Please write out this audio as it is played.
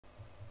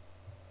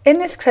In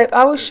this clip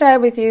I will share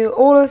with you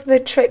all of the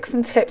tricks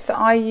and tips that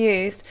I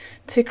used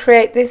to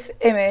create this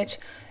image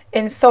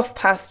in soft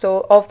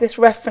pastel of this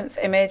reference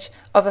image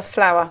of a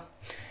flower.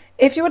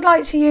 If you would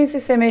like to use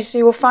this image,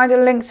 you will find a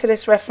link to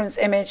this reference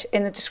image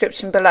in the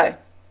description below.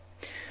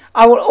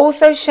 I will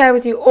also share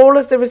with you all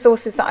of the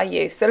resources that I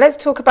use. So let's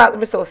talk about the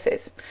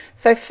resources.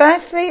 So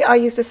firstly, I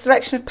used a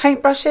selection of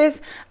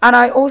paintbrushes, and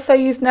I also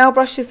used nail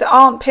brushes that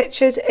aren't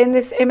pictured in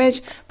this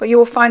image, but you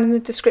will find in the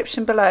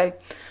description below.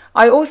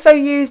 I also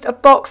used a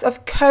box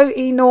of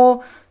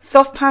Koh-i-Noor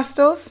soft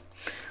pastels.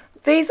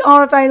 These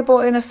are available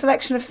in a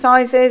selection of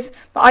sizes,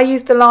 but I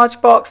used a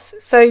large box,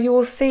 so you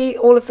will see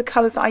all of the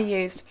colours I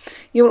used.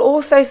 You will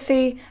also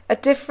see a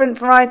different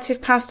variety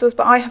of pastels,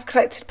 but I have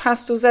collected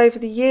pastels over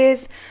the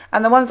years,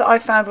 and the ones that I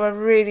found were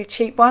really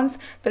cheap ones,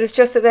 but it's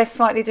just that they're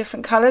slightly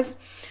different colours.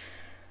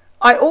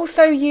 I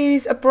also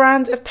use a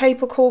brand of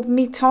paper called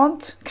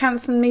Mi-Tinte,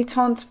 Canson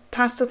Mi-Tinte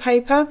pastel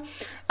paper.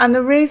 And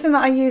the reason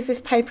that I use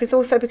this paper is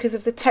also because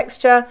of the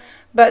texture,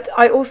 but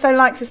I also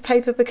like this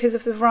paper because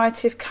of the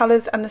variety of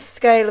colours and the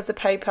scale of the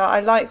paper. I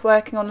like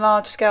working on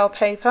large scale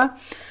paper,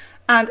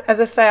 and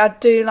as I say, I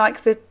do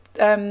like the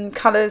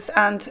colours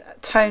and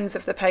tones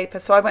of the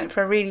paper, so I went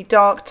for a really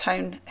dark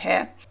tone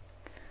here.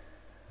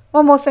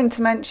 One more thing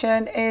to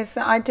mention is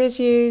that I did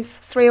use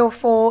 3 or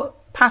 4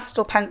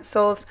 pastel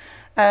pencils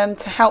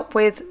to help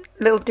with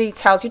little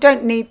details. You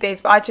don't need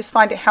these, but I just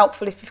find it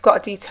helpful if you've got a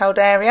detailed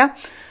area.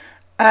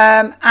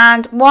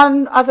 And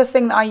one other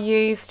thing that I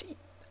used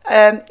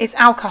is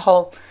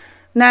alcohol.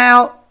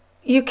 Now,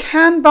 you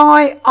can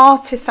buy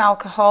artist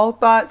alcohol,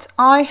 but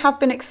I have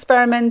been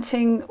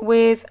experimenting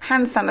with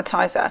hand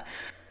sanitizer.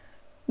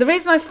 The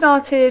reason I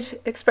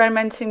started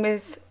experimenting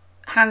with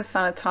hand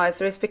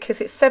sanitizer is because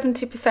it's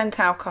 70%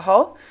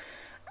 alcohol,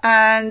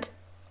 and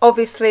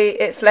obviously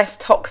it's less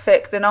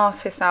toxic than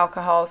artist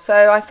alcohol.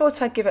 So I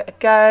thought I'd give it a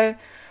go.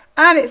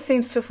 And it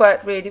seems to have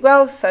worked really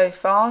well so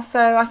far,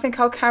 so I think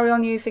I'll carry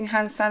on using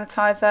hand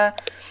sanitizer,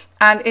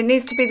 and it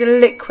needs to be the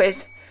liquid,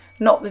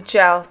 not the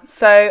gel.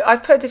 So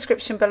I've put a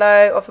description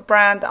below of a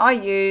brand that I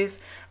use,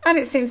 and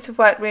it seems to have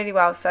worked really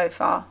well so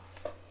far.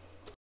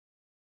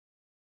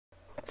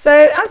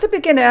 So as a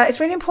beginner, it's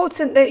really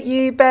important that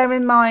you bear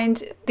in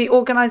mind the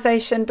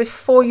organisation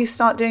before you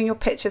start doing your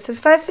pictures. So the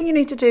first thing you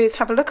need to do is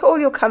have a look at all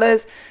your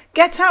colours,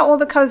 get out all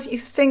the colours that you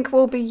think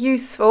will be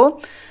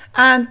useful,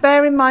 and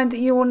bear in mind that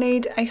you will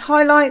need a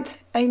highlight,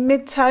 a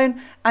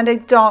mid-tone and a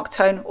dark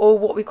tone, or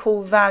what we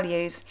call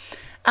values.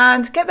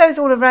 And get those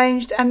all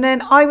arranged, and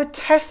then I would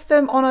test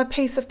them on a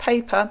piece of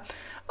paper.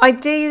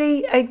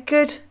 Ideally a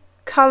good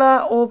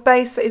colour or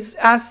base that is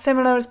as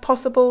similar as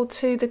possible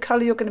to the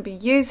colour you're going to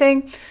be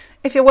using.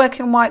 If you're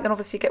working on white, then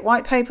obviously get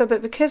white paper,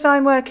 but because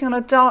I'm working on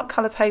a dark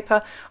colour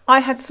paper,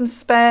 I had some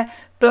spare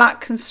black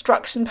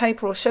construction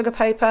paper or sugar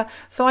paper,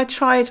 so I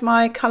tried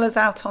my colours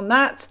out on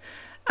that.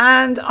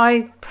 And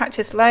I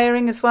practiced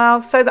layering as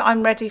well, so that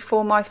I'm ready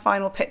for my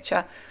final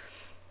picture.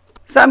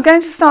 So I'm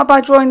going to start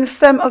by drawing the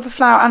stem of the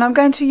flower, and I'm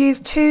going to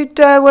use 2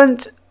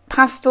 Derwent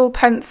pastel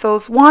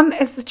pencils. One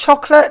is the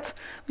chocolate,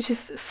 which is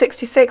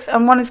 66,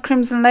 and one is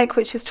Crimson Lake,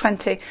 which is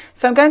 20.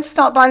 So I'm going to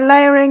start by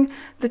layering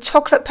the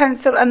chocolate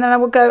pencil, and then I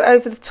will go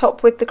over the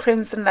top with the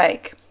Crimson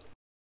Lake.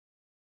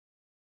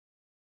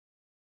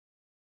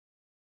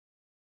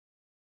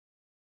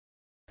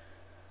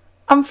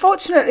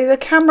 Unfortunately, the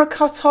camera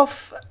cut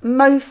off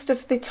most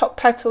of the top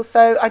petals,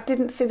 so I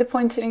didn't see the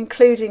point in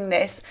including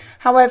this.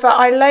 However,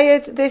 I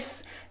layered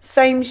this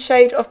same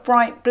shade of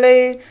bright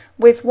blue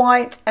with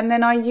white, and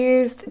then I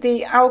used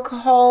the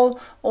alcohol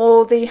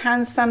or the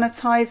hand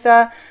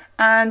sanitizer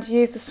and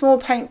used a small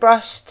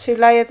paintbrush to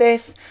layer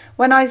this.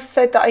 When I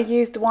said that I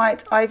used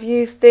white, I've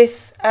used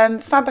this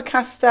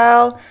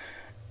Faber-Castell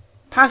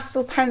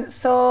pastel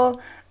pencil.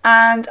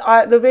 And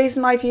the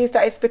reason I've used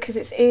that is because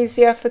it's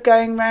easier for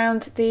going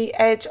around the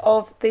edge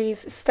of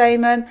these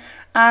stamen.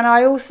 And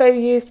I also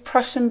used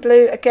Prussian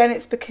blue. Again,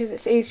 it's because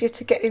it's easier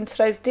to get into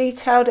those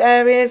detailed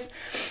areas.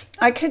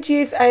 I could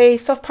use a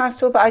soft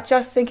pastel, but I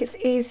just think it's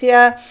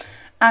easier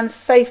and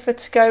safer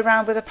to go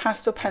around with a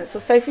pastel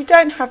pencil. So if you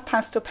don't have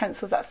pastel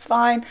pencils, that's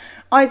fine.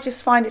 I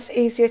just find it's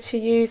easier to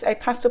use a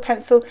pastel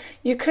pencil.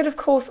 You could of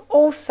course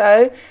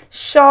also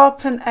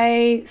sharpen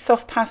a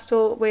soft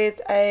pastel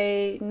with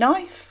a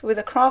knife, with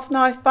a craft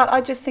knife, but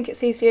I just think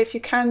it's easier if you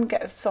can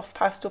get a soft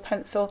pastel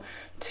pencil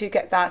to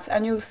get that.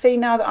 And you'll see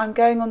now that I'm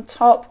going on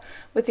top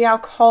with the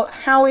alcohol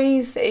how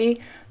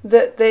easy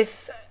that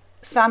this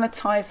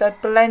sanitizer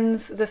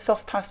blends the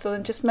soft pastel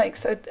and just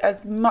makes a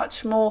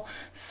much more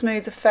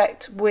smooth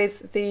effect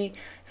with the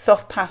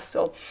soft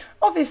pastel.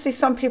 Obviously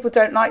some people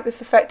don't like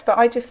this effect, but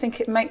I just think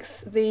it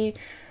makes the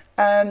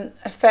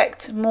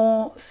effect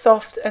more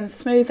soft and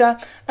smoother.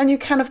 And you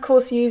can of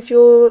course use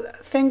your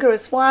finger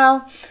as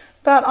well,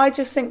 but I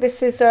just think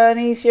this is an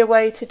easier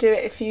way to do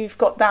it if you've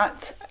got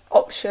that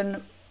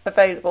option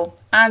available.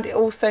 And it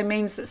also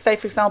means that, say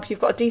for example, you've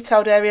got a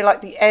detailed area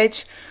like the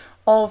edge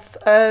of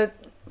a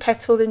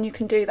petal, then you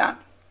can do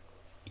that.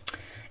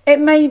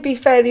 It may be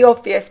fairly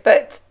obvious,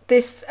 but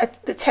this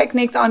the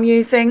technique that I'm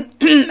using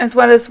as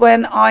well as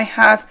when I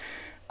have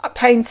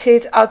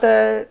painted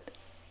other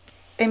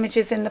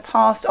images in the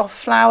past of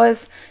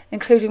flowers,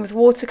 including with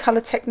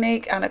watercolour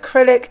technique and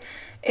acrylic,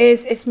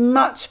 is it's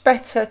much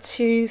better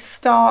to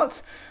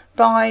start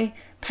by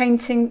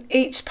painting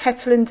each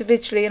petal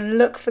individually and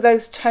look for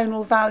those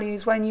tonal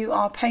values when you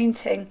are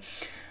painting,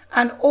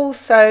 and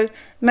also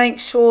make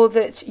sure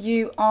that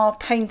you are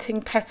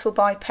painting petal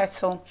by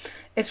petal.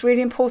 It's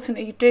really important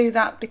that you do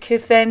that,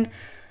 because then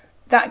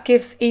that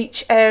gives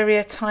each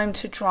area time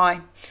to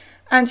dry.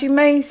 And you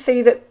may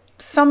see that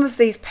some of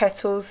these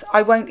petals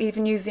I won't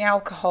even use the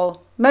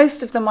alcohol.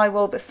 Most of them I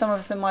will, but some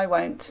of them I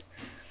won't.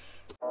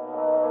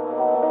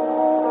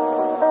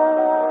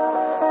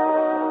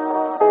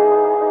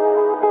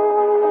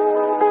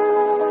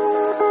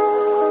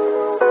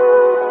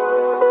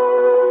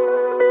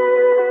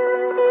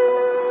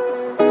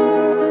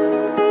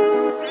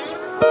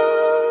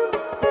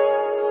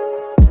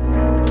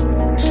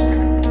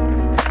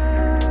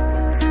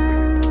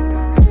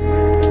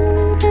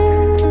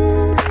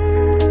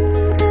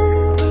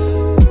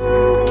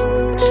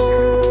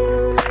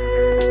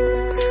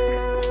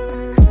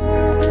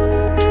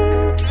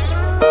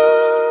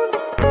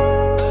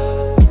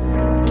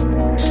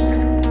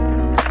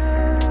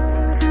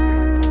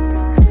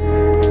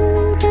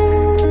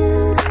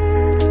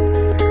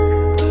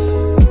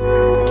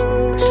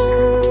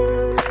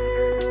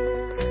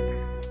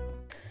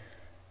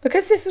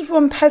 Because this is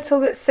one petal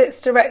that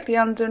sits directly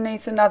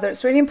underneath another,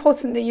 it's really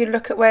important that you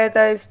look at where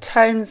those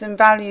tones and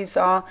values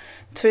are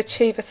to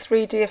achieve a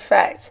 3D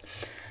effect.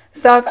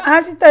 So I've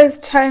added those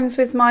tones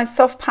with my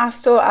soft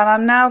pastel, and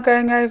I'm now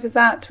going over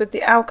that with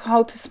the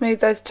alcohol to smooth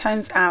those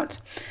tones out.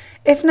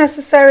 If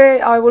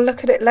necessary, I will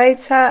look at it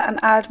later and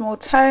add more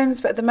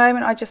tones, but at the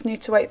moment I just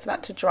need to wait for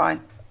that to dry.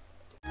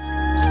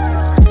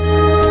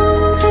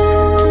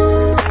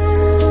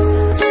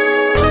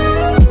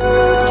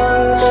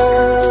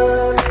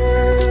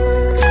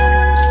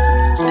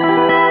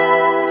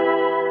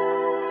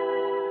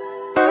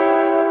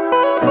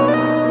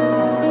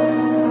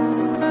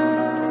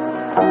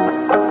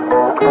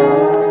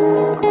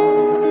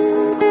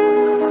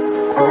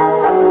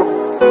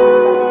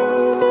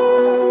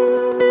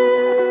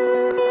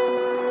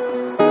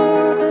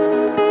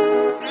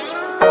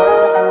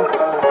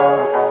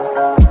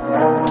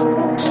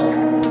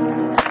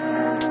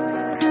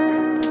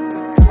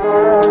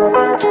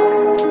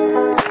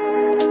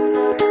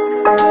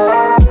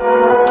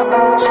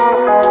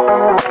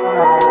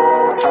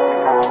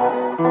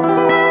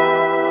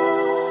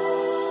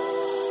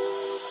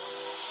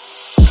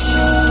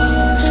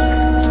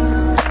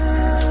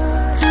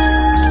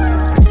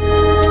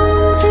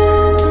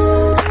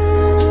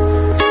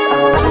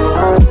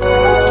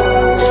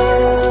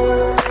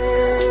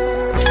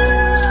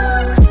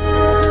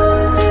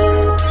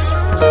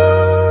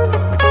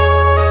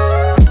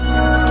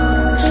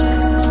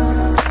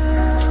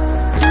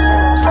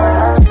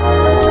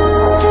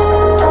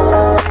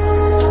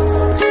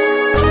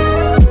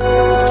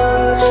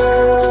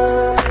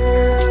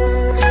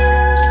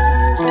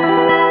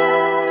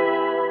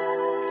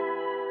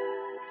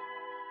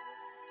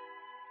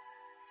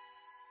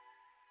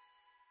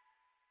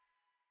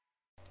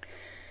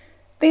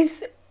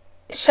 These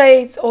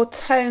shades or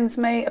tones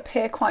may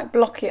appear quite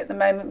blocky at the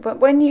moment, but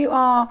when you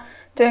are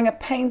doing a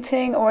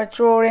painting or a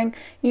drawing,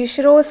 you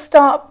should always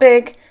start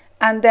big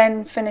and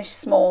then finish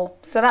small.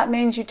 So that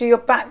means you do your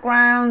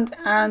background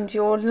and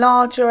your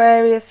larger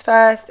areas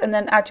first and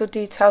then add your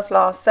details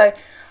last. So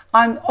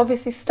I'm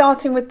obviously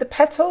starting with the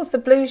petals, the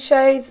blue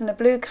shades and the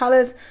blue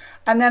colours,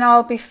 and then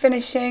I'll be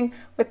finishing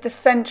with the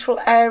central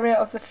area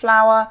of the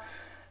flower,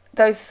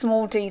 those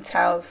small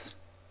details.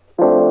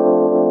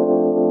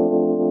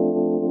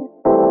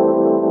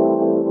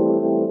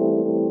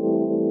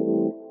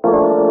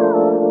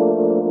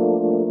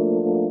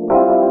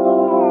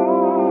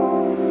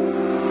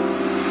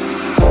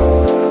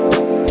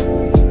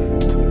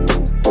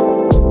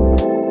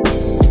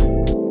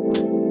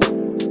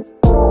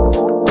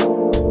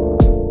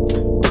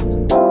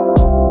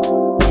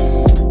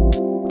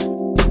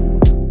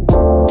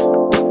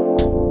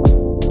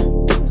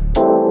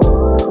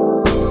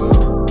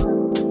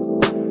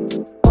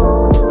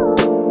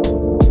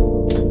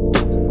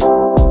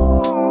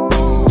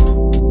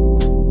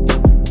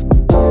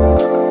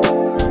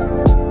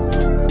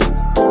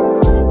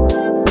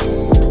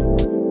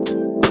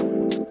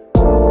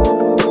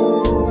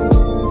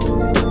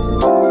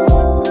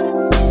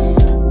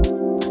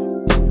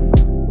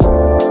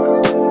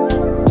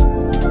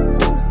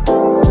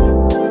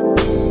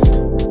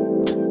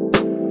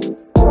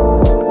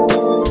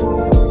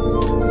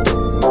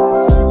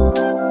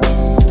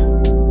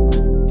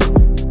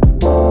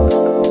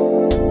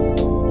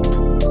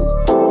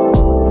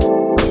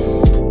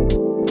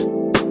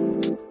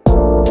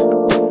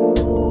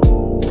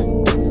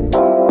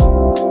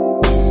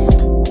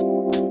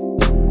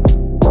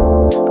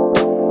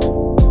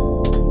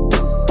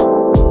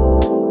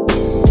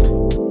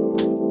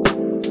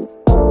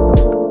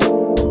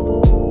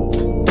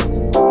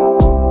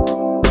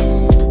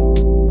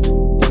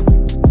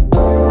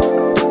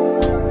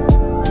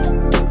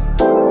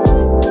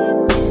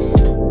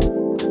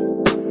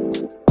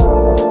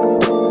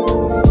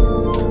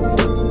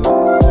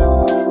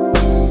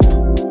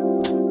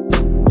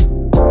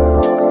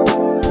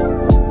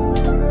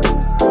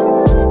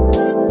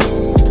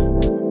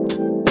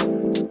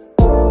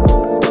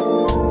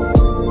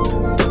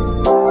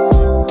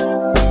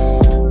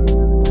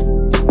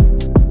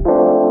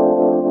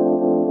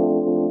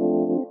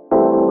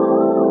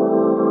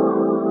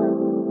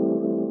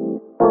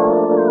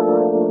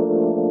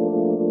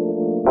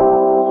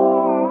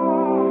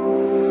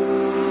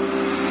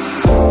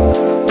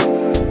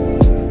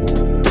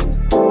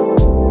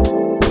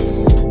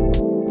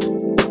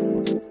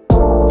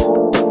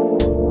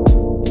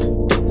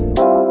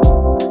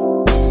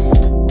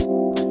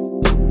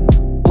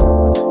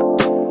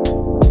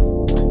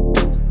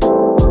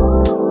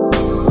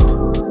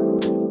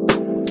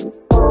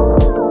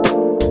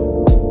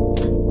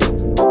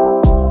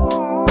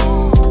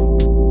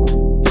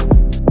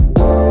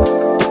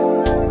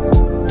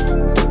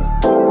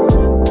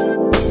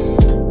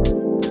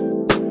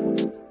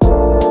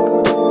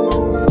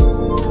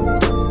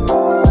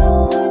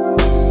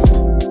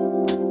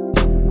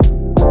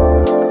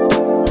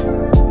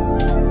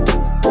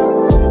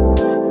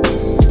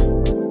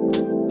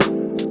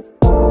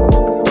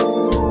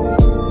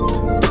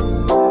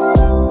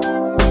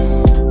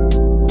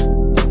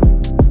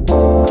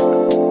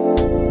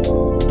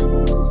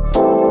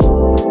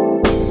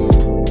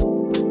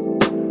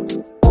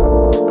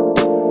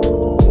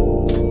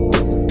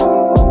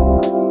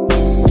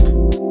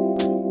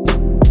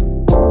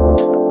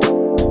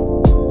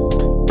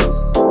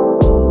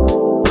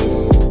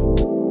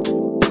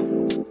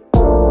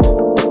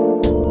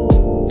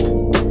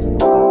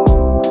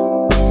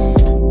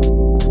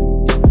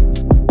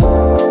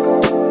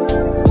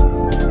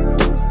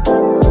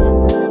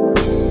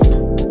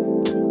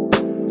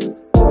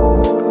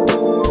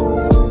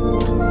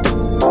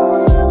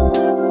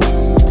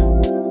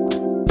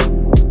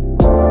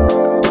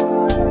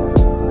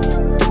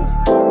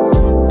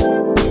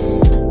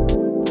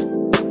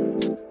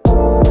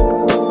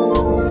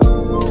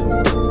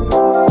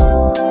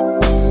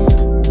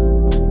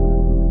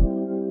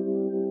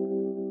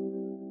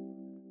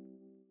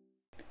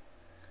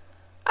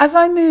 As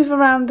I move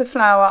around the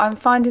flower, I'm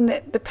finding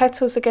that the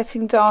petals are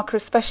getting darker,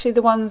 especially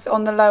the ones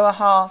on the lower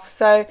half.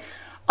 So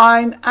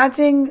I'm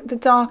adding the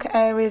darker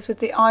areas with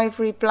the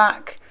ivory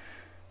black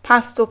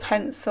pastel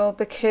pencil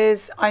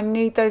because I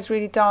need those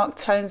really dark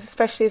tones,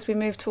 especially as we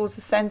move towards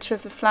the centre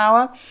of the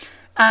flower.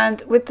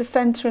 And with the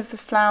centre of the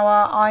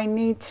flower, I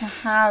need to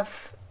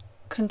have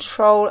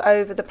control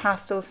over the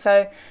pastel.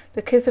 So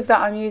because of that,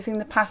 I'm using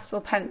the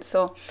pastel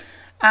pencil.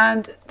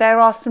 And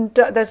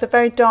there's a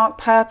very dark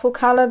purple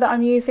colour that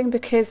I'm using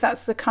because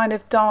that's the kind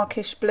of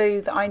darkish blue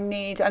that I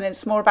need, and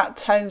it's more about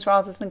tones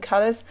rather than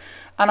colours.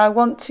 And I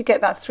want to get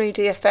that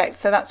 3D effect,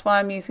 so that's why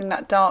I'm using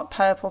that dark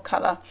purple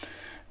colour.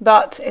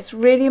 But it's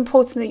really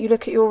important that you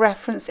look at your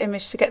reference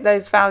image to get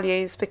those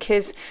values,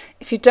 because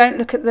if you don't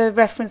look at the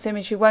reference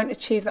image, you won't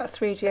achieve that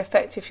 3D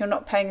effect if you're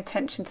not paying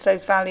attention to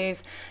those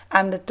values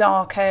and the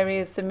dark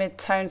areas, the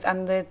mid-tones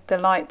and the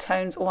light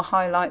tones or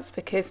highlights,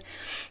 because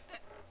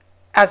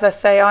as I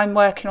say, I'm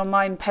working on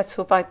mine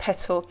petal by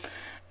petal,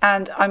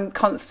 and I'm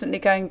constantly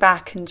going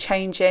back and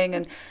changing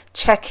and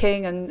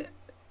checking and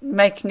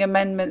making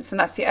amendments, and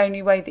that's the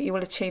only way that you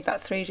will achieve that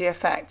 3D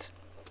effect.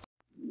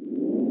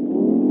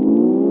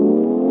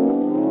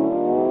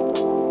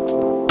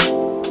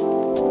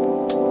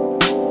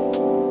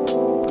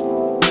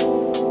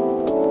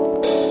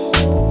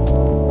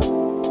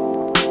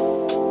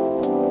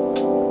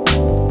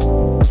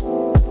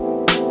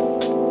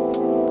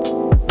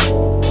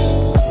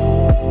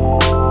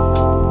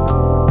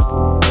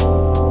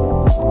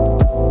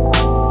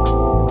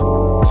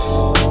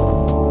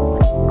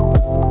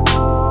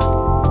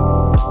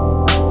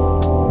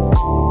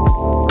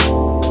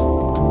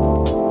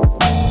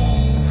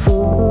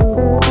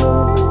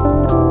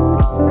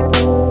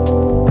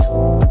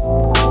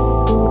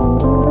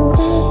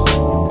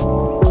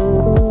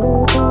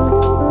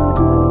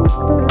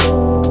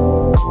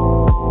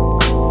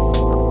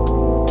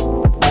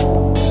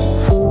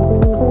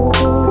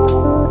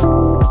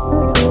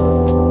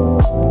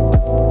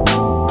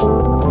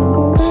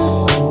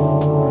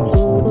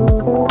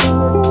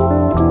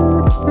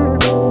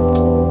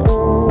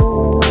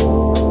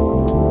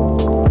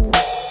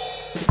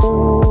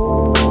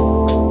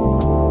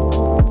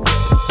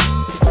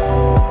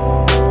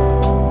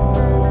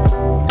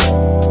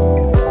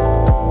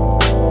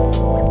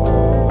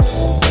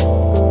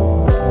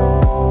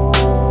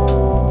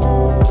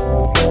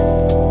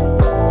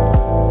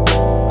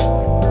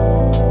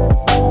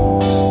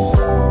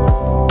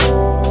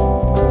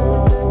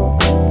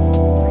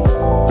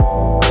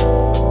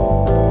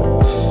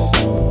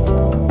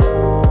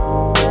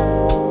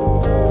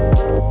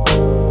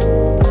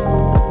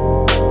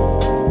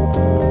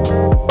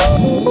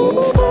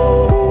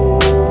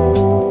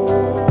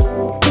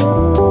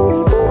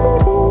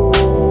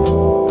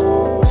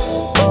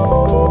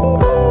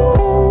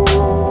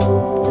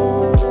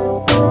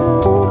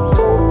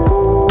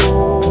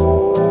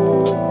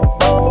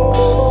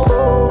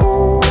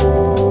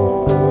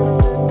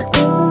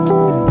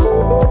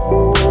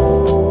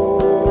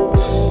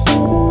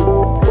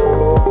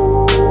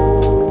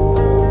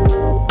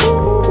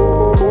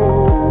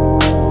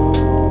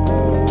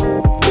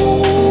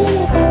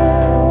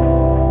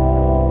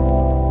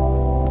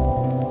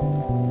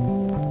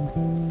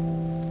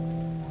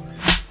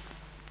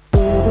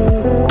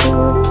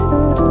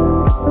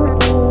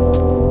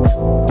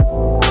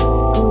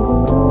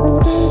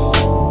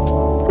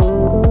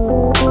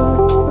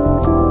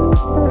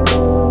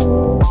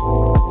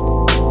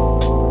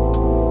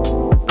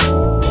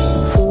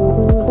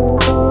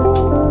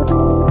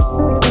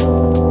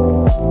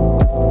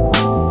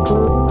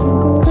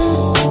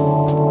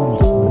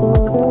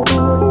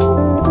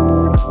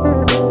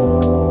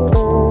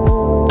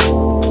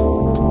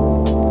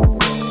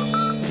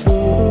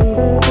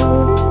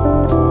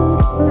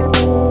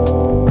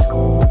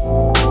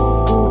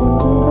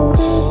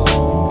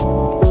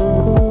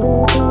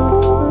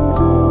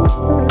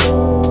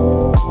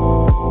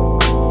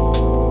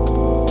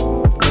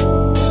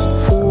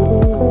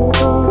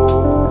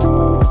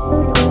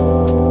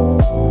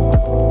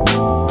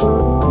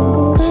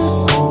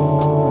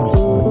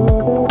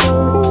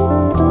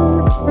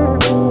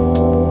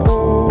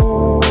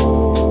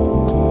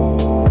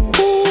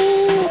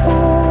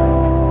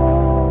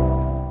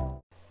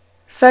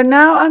 So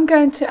now I'm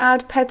going to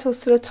add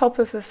petals to the top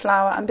of the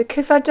flower, and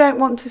because I don't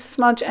want to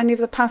smudge any of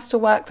the pastel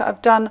work that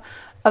I've done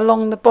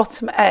along the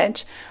bottom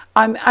edge,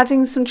 I'm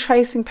adding some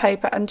tracing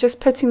paper and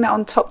just putting that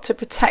on top to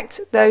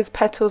protect those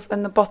petals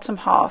in the bottom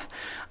half.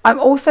 I'm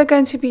also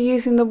going to be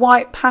using the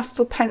white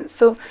pastel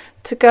pencil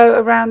to go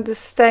around the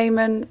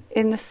stamen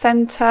in the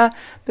centre,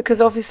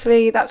 because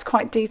obviously that's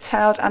quite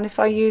detailed, and if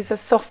I use a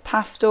soft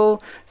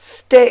pastel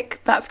stick,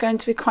 that's going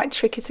to be quite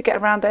tricky to get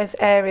around those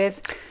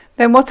areas.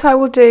 Then what I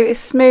will do is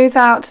smooth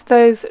out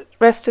those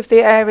rest of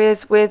the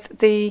areas with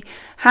the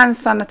hand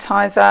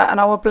sanitizer, and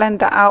I will blend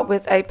that out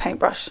with a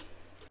paintbrush.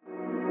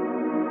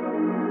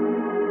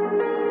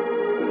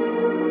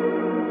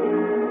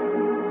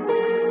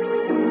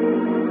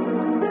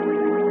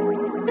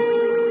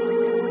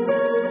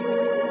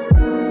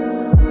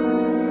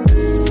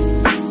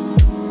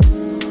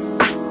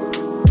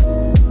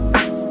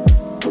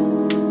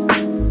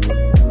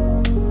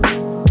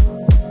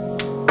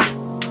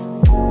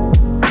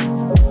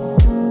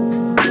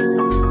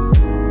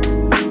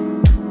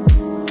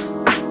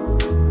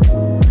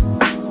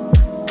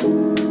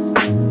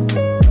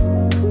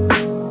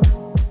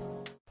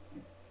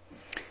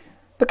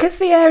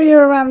 the area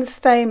around the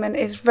stamen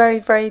is very,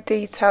 very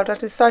detailed, I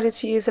decided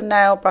to use a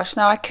nail brush.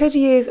 Now I could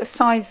use a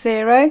size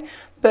 0,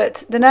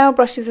 but the nail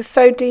brushes are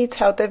so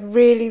detailed, they're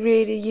really,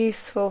 really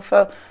useful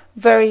for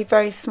very,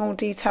 very small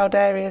detailed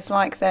areas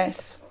like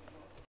this.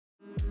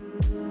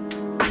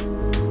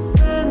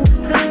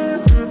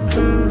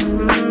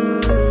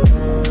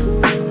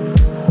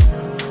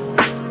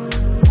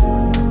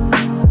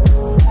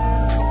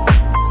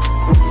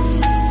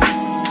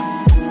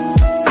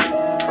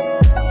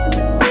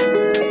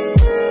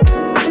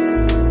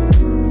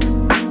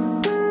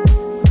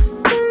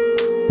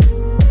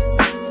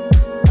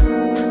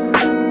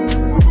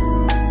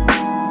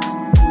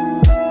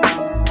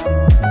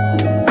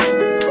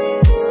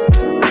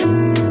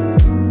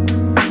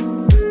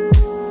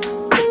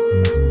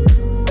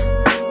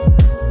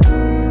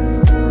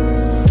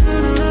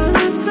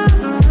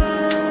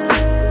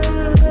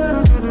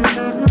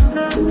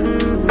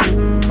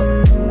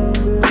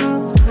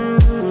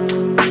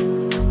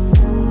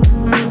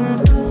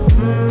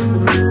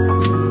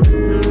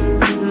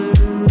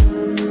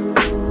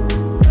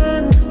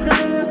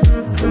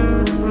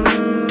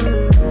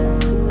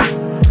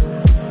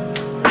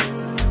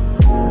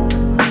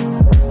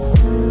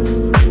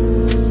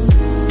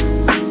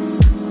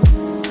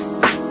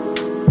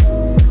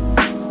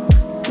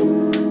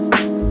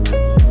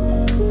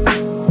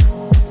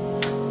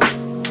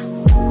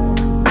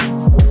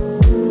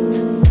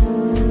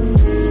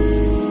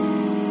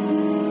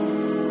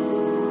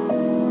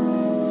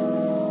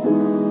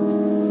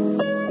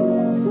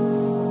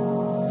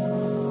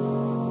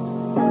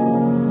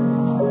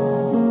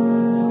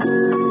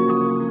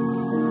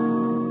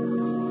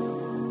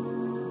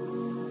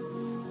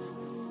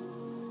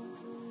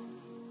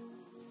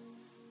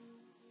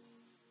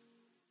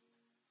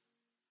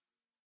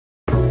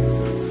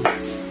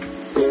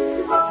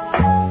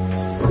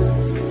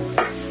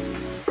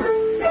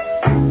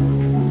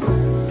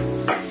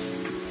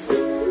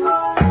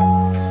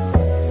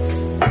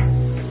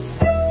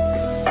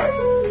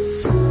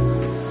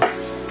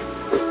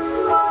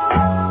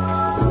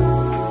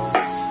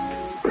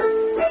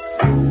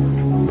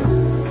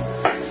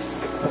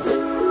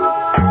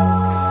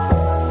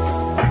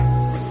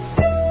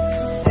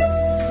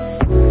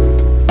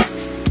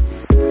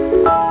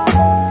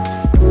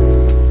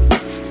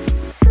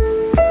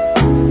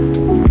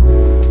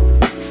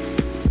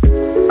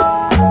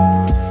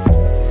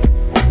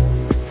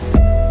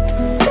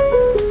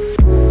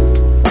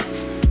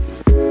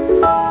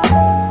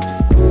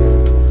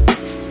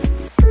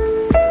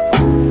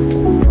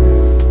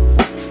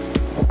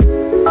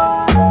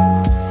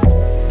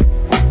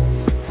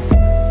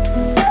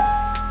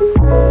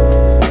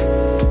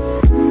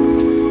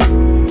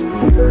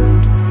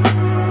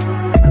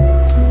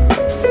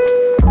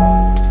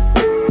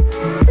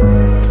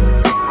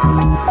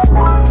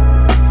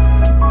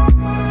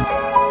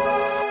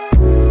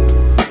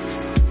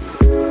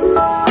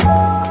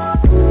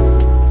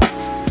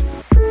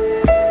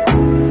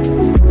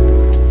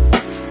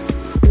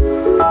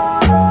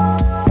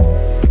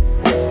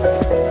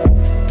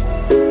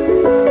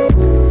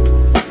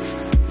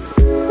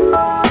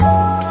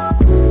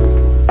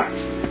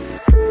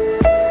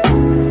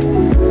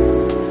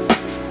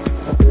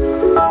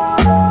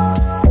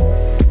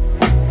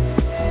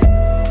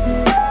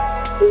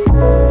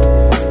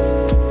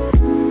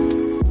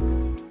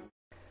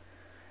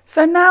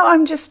 So now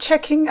I'm just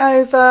checking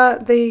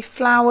over the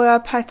flower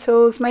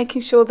petals,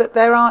 making sure that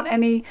there aren't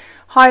any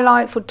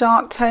highlights or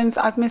dark tones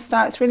I've missed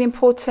out. It's really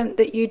important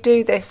that you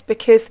do this,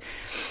 because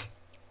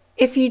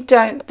if you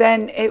don't,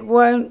 then it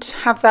won't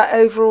have that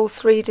overall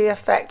 3D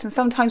effect. And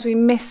sometimes we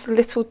miss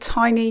little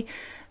tiny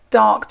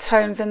dark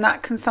tones, and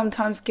that can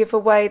sometimes give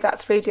away that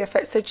 3D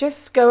effect. So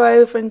just go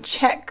over and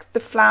check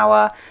the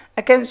flower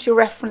against your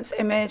reference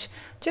image,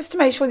 just to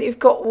make sure that you've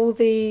got all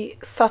the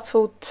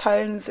subtle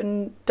tones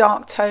and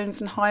dark tones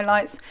and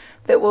highlights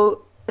that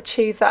will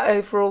achieve that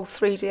overall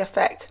 3D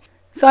effect.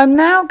 So I'm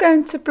now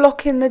going to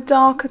block in the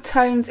darker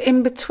tones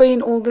in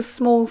between all the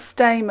small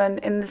stamen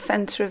in the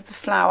centre of the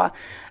flower.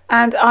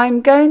 And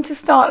I'm going to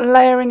start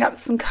layering up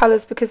some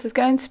colours, because there's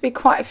going to be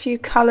quite a few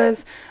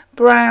colours,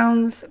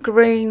 browns,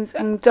 greens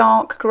and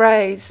dark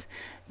greys,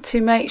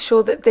 to make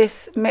sure that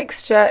this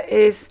mixture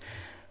is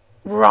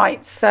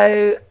right.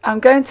 So I'm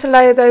going to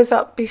layer those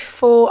up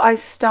before I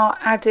start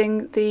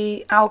adding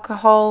the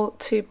alcohol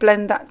to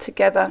blend that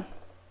together.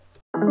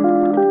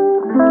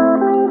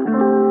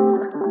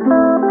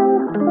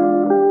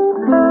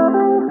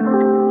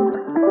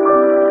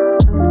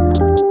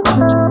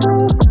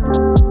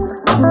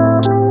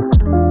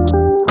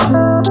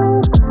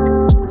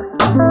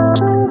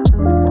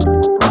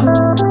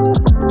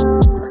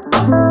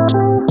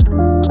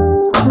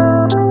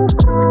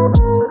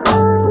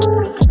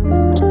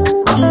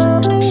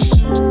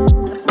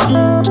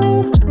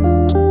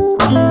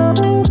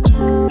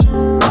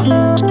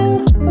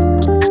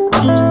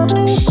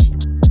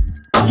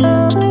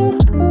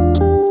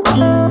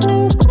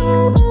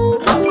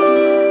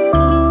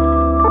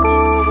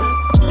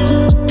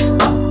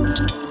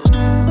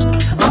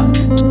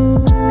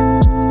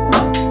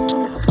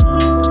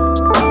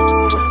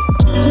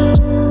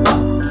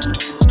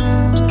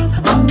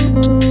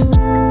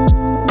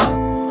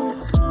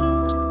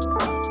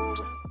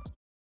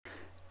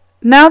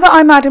 Now that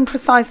I'm adding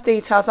precise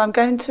details, I'm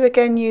going to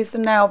again use the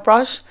nail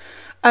brush,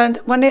 and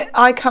when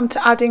I come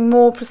to adding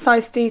more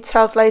precise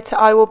details later,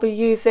 I will be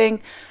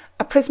using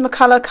a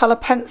Prismacolor colour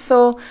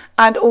pencil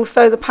and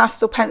also the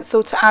pastel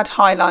pencil to add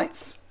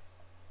highlights.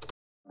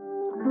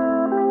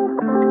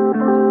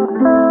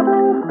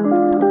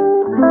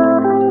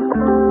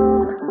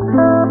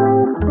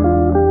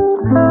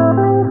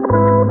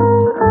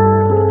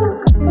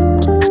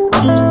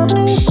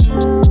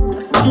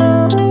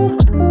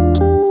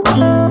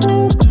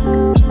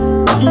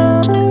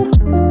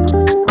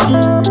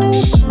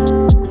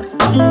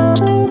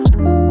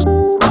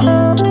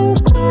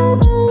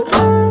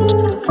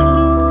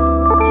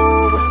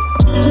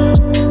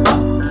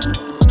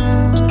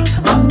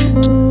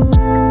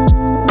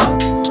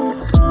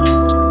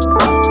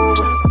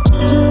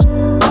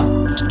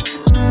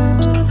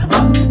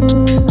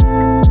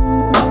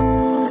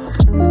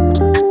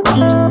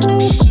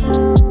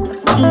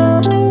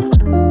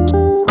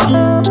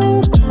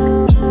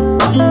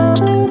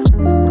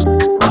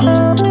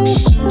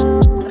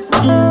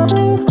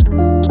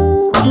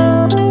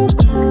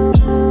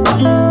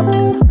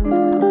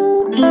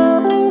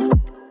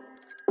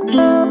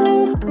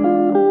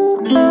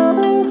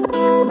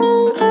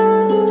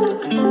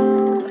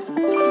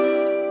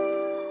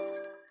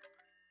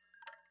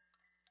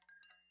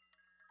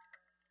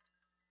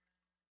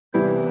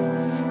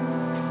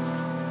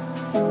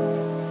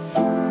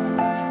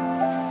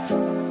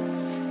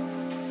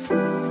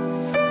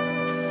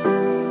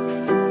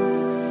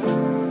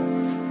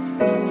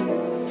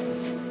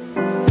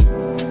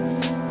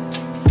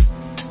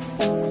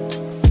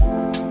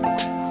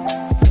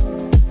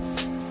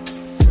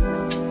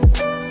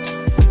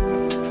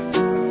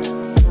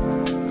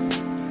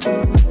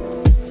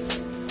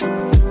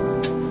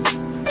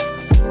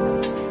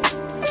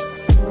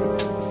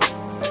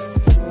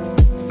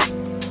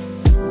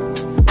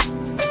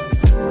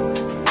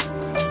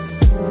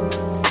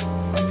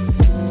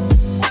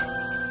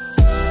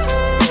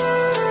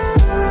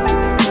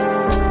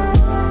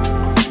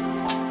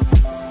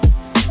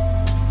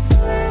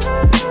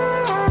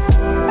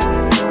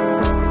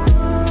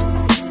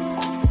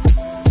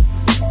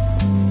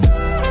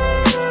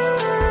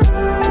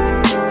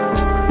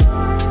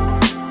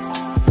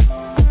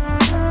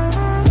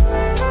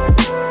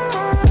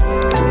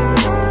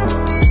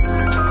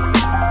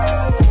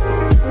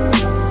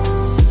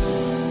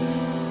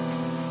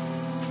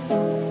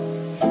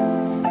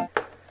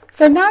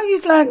 So now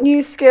you've learnt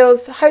new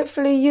skills,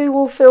 hopefully you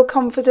will feel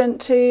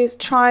confident to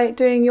try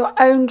doing your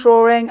own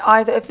drawing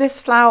either of this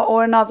flower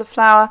or another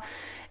flower.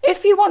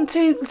 If you want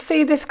to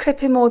see this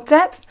clip in more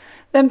depth,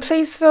 then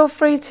please feel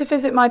free to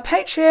visit my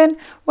Patreon,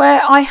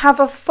 where I have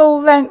a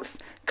full-length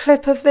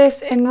clip of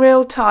this in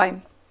real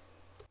time.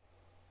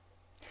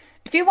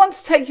 If you want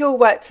to take your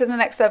work to the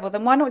next level,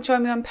 then why not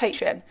join me on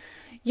Patreon?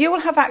 You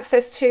will have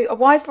access to a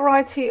wide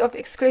variety of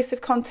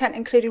exclusive content,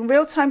 including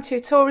real-time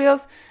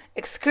tutorials,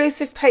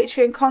 exclusive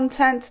Patreon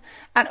content,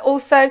 and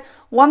also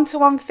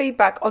one-to-one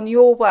feedback on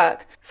your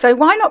work. So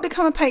why not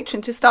become a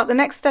patron to start the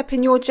next step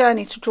in your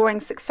journey to drawing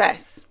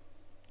success?